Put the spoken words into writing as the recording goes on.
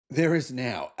There is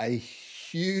now a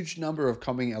huge number of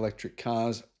coming electric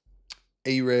cars,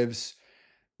 EREVs.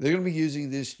 They're going to be using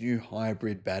this new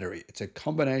hybrid battery. It's a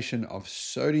combination of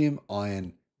sodium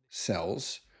ion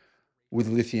cells with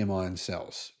lithium ion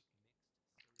cells.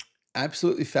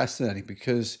 Absolutely fascinating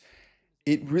because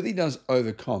it really does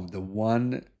overcome the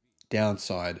one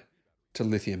downside to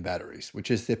lithium batteries, which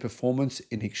is their performance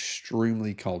in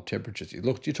extremely cold temperatures.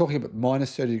 You're talking about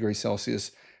minus 30 degrees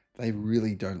Celsius. They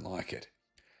really don't like it.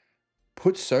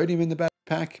 Put sodium in the battery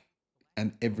pack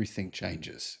and everything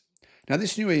changes. Now,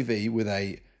 this new EV with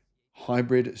a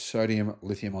hybrid sodium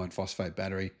lithium iron phosphate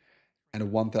battery and a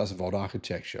 1000 volt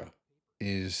architecture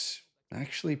is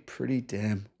actually pretty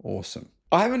damn awesome.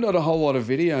 I haven't done a whole lot of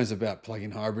videos about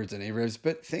plug-in hybrids and EREVs,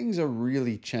 but things are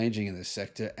really changing in this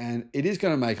sector, and it is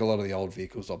going to make a lot of the old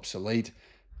vehicles obsolete,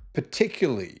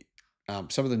 particularly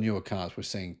some of the newer cars we're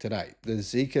seeing today. The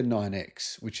Zeekr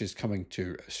 9X, which is coming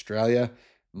to Australia,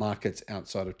 markets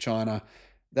outside of China,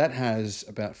 that has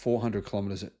about 400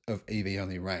 kilometers of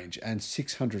EV-only range and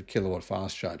 600 kilowatt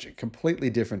fast charging, completely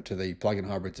different to the plug-in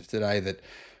hybrids of today that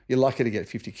you're lucky to get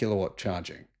 50 kilowatt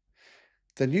charging.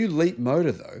 The new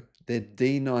Leapmotor, though, their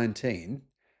D19,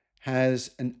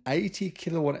 has an 80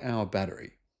 kilowatt hour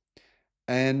battery,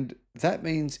 and that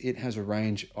means it has a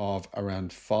range of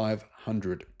around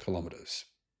 500 kilometers.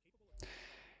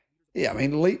 Yeah, I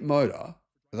mean, Leapmotor,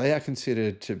 they are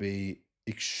considered to be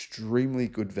extremely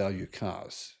good value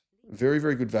cars. Very,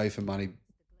 very good value for money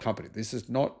company. This is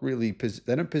not really,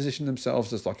 they don't position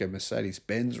themselves as like a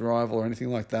Mercedes-Benz rival or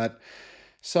anything like that.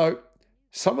 So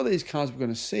some of these cars we're going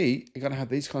to see are going to have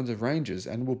these kinds of ranges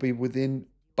and will be within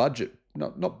budget,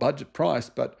 not budget price,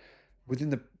 but within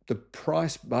the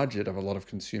price budget of a lot of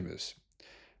consumers.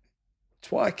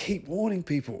 That's why I keep warning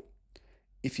people.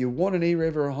 If you want an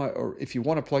EREV or if you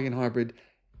want a plug-in hybrid,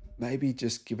 maybe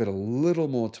just give it a little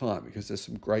more time because there's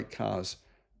some great cars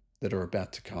that are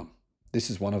about to come.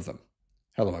 This is one of them.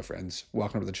 Hello, my friends.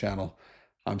 Welcome to the channel.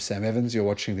 I'm Sam Evans. You're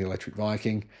watching the Electric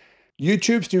Viking.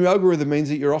 YouTube's new algorithm means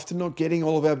that you're often not getting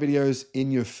all of our videos in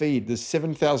your feed. There's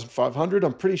 7,500.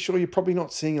 I'm pretty sure you're probably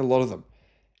not seeing a lot of them.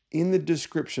 In the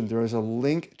description, there is a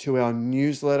link to our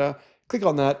newsletter. Click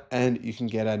on that and you can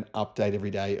get an update every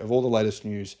day of all the latest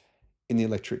news in the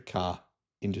electric car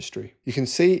industry. You can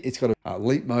see it's got a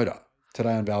Leapmotor.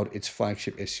 Today unveiled its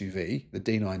flagship SUV, the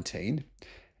D19.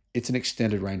 It's an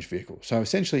extended range vehicle. So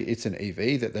essentially it's an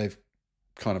EV that they've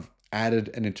kind of added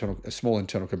a small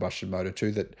internal combustion motor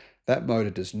to that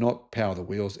motor does not power the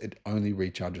wheels. It only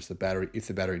recharges the battery if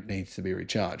the battery needs to be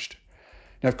recharged.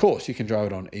 Now, of course, you can drive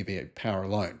it on EV power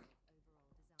alone.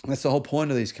 And that's the whole point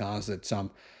of these cars, that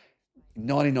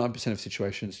 99% of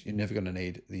situations, you're never going to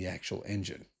need the actual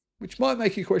engine, which might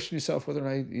make you question yourself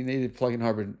whether you need a plug-in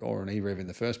hybrid or an EREV in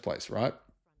the first place, right?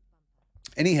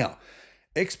 Anyhow,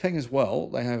 XPeng as well,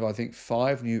 they have, I think,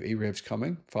 5 new EREVs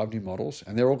coming, 5 new models,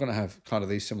 and they're all going to have kind of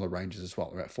these similar ranges as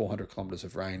well, about 400 kilometers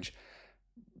of range,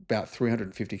 about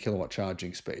 350 kilowatt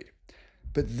charging speed.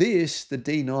 But this, the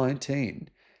D19,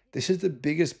 this is the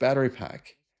biggest battery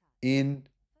pack in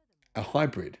a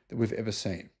hybrid that we've ever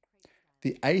seen.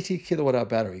 The 80 kilowatt hour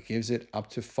battery gives it up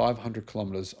to 500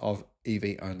 kilometers of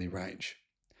EV-only range.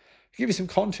 To give you some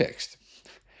context,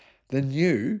 the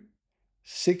new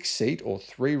 6-seat or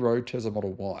 3-row Tesla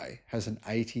Model Y has an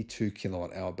 82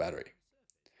 kilowatt hour battery.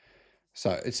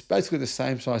 So it's basically the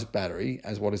same size battery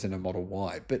as what is in a Model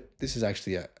Y, but this is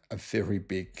actually a very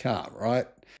big car, right?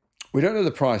 We don't know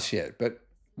the price yet, but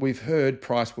we've heard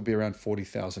price will be around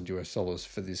 $40,000 US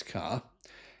for this car.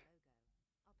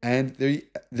 And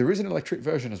there is an electric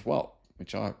version as well,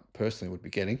 which I personally would be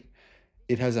getting.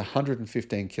 It has a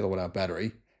 115 kilowatt hour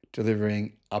battery,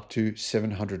 delivering up to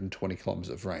 720 kilometers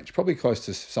of range, probably close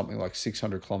to something like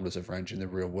 600 kilometers of range in the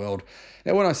real world.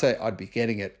 Now, when I say I'd be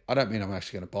getting it, I don't mean I'm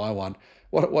actually going to buy one.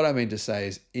 What I mean to say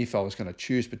is if I was going to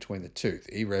choose between the two,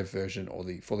 the EREV version or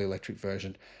the fully electric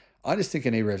version, I just think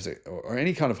an EREV or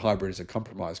any kind of hybrid is a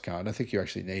compromise car. I don't think you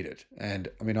actually need it. And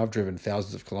I mean, I've driven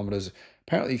thousands of kilometers.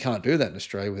 Apparently, you can't do that in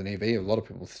Australia with an EV. A lot of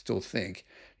people still think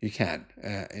you can.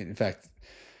 In fact,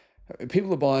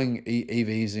 people are buying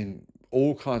EVs in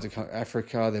all kinds of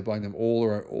Africa. They're buying them all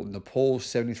around Nepal.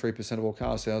 73% of all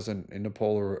car sales in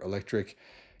Nepal are electric.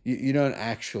 You don't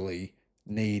actually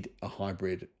need a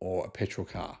hybrid or a petrol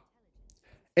car.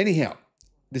 Anyhow,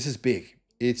 this is big.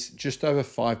 It's just over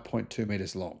 5.2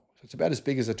 meters long. So it's about as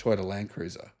big as a Toyota Land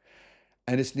Cruiser.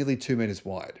 And it's nearly 2 meters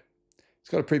wide. It's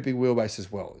got a pretty big wheelbase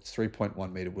as well. It's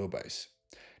 3.1 meter wheelbase.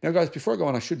 Now, guys, before I go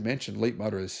on, I should mention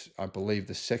Leapmotor is, I believe,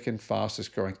 the second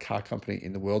fastest growing car company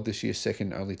in the world this year,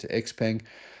 second only to XPeng.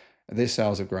 And their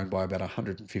sales have grown by about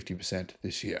 150%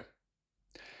 this year.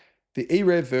 The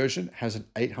EREV version has an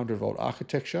 800-volt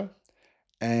architecture,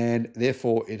 and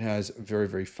therefore it has very,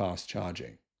 very fast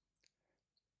charging.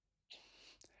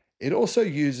 It also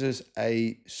uses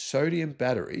a sodium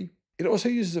battery. It also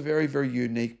uses a very, very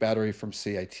unique battery from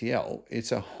CATL.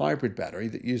 It's a hybrid battery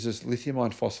that uses lithium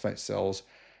iron phosphate cells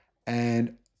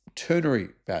and ternary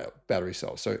battery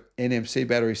cells. So NMC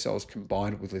battery cells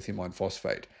combined with lithium iron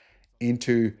phosphate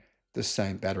into the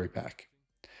same battery pack.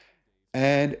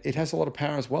 And it has a lot of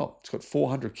power as well. It's got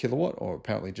 400 kilowatt, or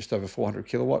apparently just over 400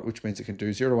 kilowatt, which means it can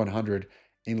do 0 to 100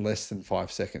 in less than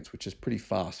 5 seconds, which is pretty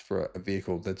fast for a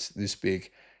vehicle that's this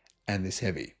big and this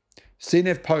heavy.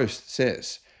 CNEV Post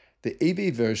says the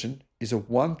EV version is a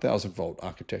 1000 volt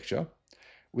architecture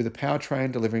with a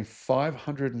powertrain delivering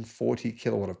 540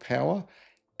 kilowatt of power.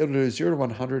 It'll do 0 to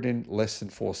 100 in less than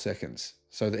 4 seconds.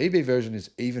 So the EV version is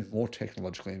even more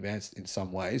technologically advanced in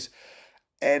some ways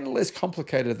and less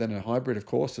complicated than a hybrid, of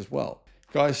course, as well.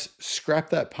 Guys,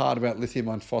 scrap that part about lithium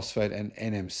iron phosphate and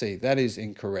NMC. That is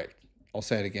incorrect. I'll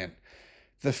say it again.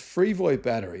 The Freevoy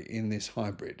battery in this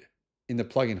hybrid, in the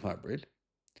plug-in hybrid,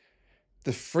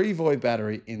 the Freevoy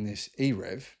battery in this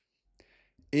EREV,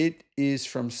 it is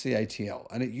from CATL,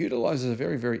 and it utilizes a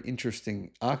very, very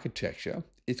interesting architecture.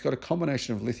 It's got a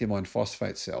combination of lithium iron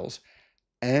phosphate cells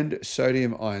and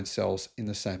sodium ion cells in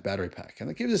the same battery pack. And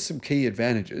it gives us some key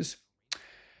advantages.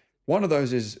 One of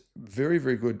those is very,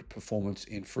 very good performance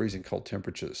in freezing cold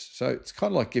temperatures. So it's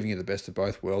kind of like giving you the best of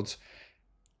both worlds.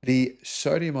 The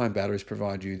sodium ion batteries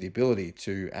provide you the ability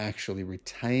to actually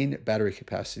retain battery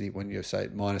capacity when you're, say,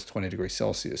 at minus 20 degrees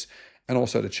Celsius, and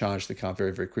also to charge the car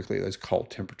very, very quickly at those cold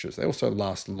temperatures. They also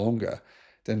last longer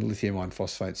than lithium ion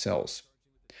phosphate cells.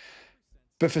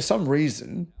 But for some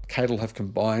reason, CATL have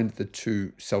combined the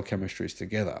two cell chemistries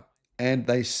together, and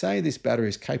they say this battery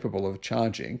is capable of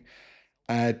charging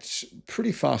at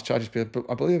pretty fast charging speed,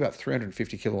 I believe about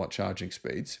 350 kilowatt charging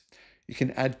speeds. You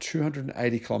can add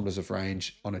 280 kilometers of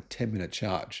range on a 10-minute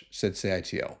charge, said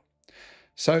CATL.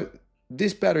 So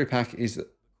this battery pack is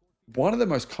one of the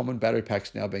most common battery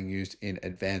packs now being used in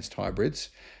advanced hybrids.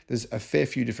 There's a fair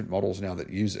few different models now that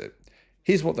use it.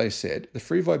 Here's what they said. The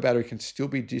Freevoy battery can still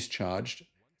be discharged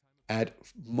at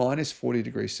minus 40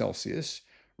 degrees Celsius,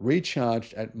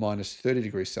 recharged at minus 30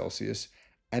 degrees Celsius,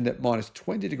 and at minus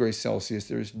 20 degrees Celsius,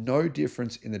 there is no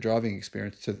difference in the driving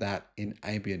experience to that in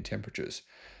ambient temperatures.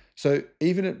 So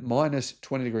even at minus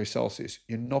 20 degrees Celsius,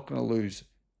 you're not going to lose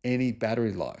any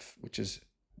battery life, which is,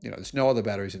 there's no other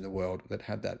batteries in the world that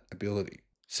have that ability.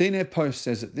 CNEV Post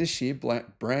says that this year,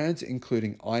 brands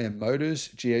including IM Motors,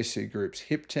 GAC Group's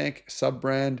HipTech,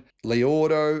 sub-brand, Li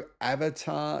Auto,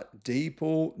 Avatar,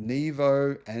 Deepal,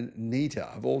 Nevo, and Nita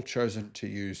have all chosen to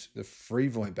use the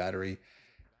Freevoy battery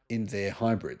in their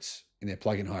hybrids, in their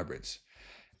plug-in hybrids.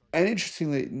 And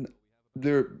interestingly,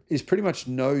 there is pretty much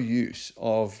no use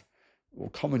of, or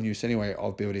common use anyway,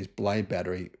 of BYD's Blade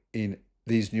battery in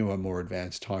these newer, more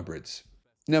advanced hybrids.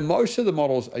 Now, most of the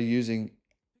models are using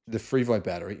the Freevoy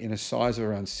battery in a size of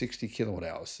around 60 kilowatt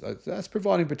hours. So that's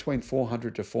providing between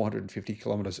 400 to 450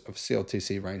 kilometers of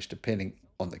CLTC range, depending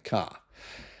on the car.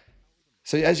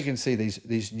 So as you can see,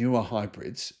 these newer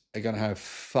hybrids are going to have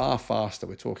far faster,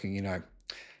 we're talking,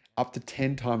 up to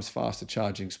 10 times faster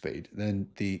charging speed than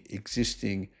the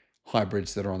existing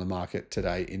hybrids that are on the market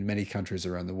today in many countries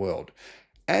around the world.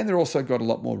 And they're also got a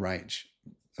lot more range.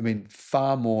 I mean,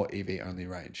 far more EV-only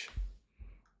range.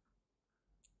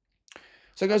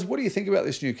 So guys, what do you think about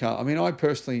this new car? I mean, I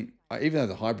personally, even though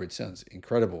the hybrid sounds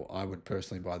incredible, I would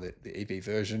personally buy the EV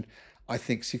version. I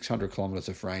think 600 kilometers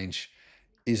of range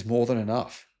is more than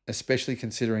enough, especially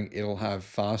considering it'll have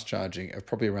fast charging of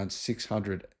probably around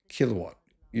 600 kilowatt.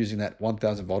 Using that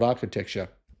 1000 volt architecture,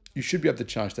 you should be able to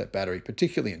charge that battery,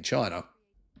 particularly in China,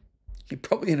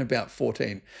 probably in about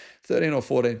 13 or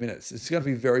 14 minutes. It's going to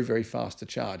be very, very fast to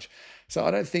charge. So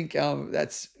I don't think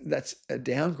that's a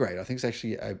downgrade. I think it's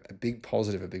actually a big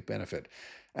positive, a big benefit.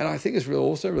 And I think it's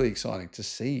also really exciting to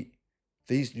see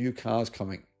these new cars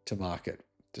coming to market,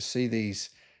 to see these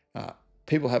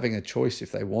people having a choice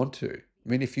if they want to. I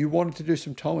mean, if you wanted to do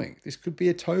some towing, this could be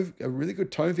a really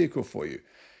good tow vehicle for you.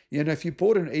 If you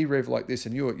bought an EREV like this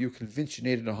and you're convinced you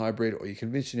needed a hybrid, or you're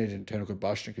convinced you needed internal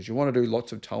combustion because you want to do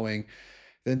lots of towing,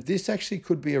 then this actually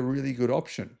could be a really good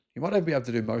option. You might even be able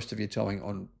to do most of your towing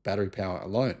on battery power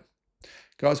alone.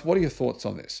 Guys, what are your thoughts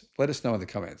on this? Let us know in the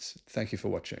comments. Thank you for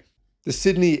watching. The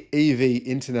Sydney EV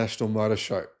International Motor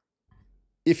Show.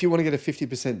 If you want to get a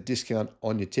 50% discount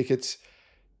on your tickets,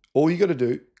 all you got to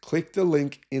do, click the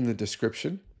link in the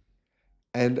description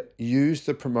and use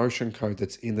the promotion code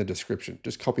that's in the description.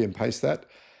 Just copy and paste that.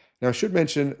 Now, I should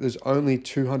mention there's only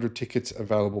 200 tickets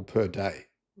available per day.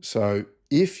 So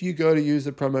If you go to use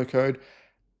the promo code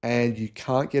and you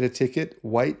can't get a ticket,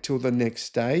 wait till the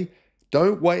next day.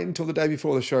 Don't wait until the day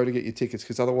before the show to get your tickets,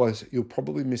 because otherwise you'll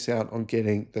probably miss out on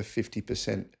getting the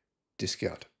 50%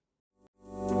 discount.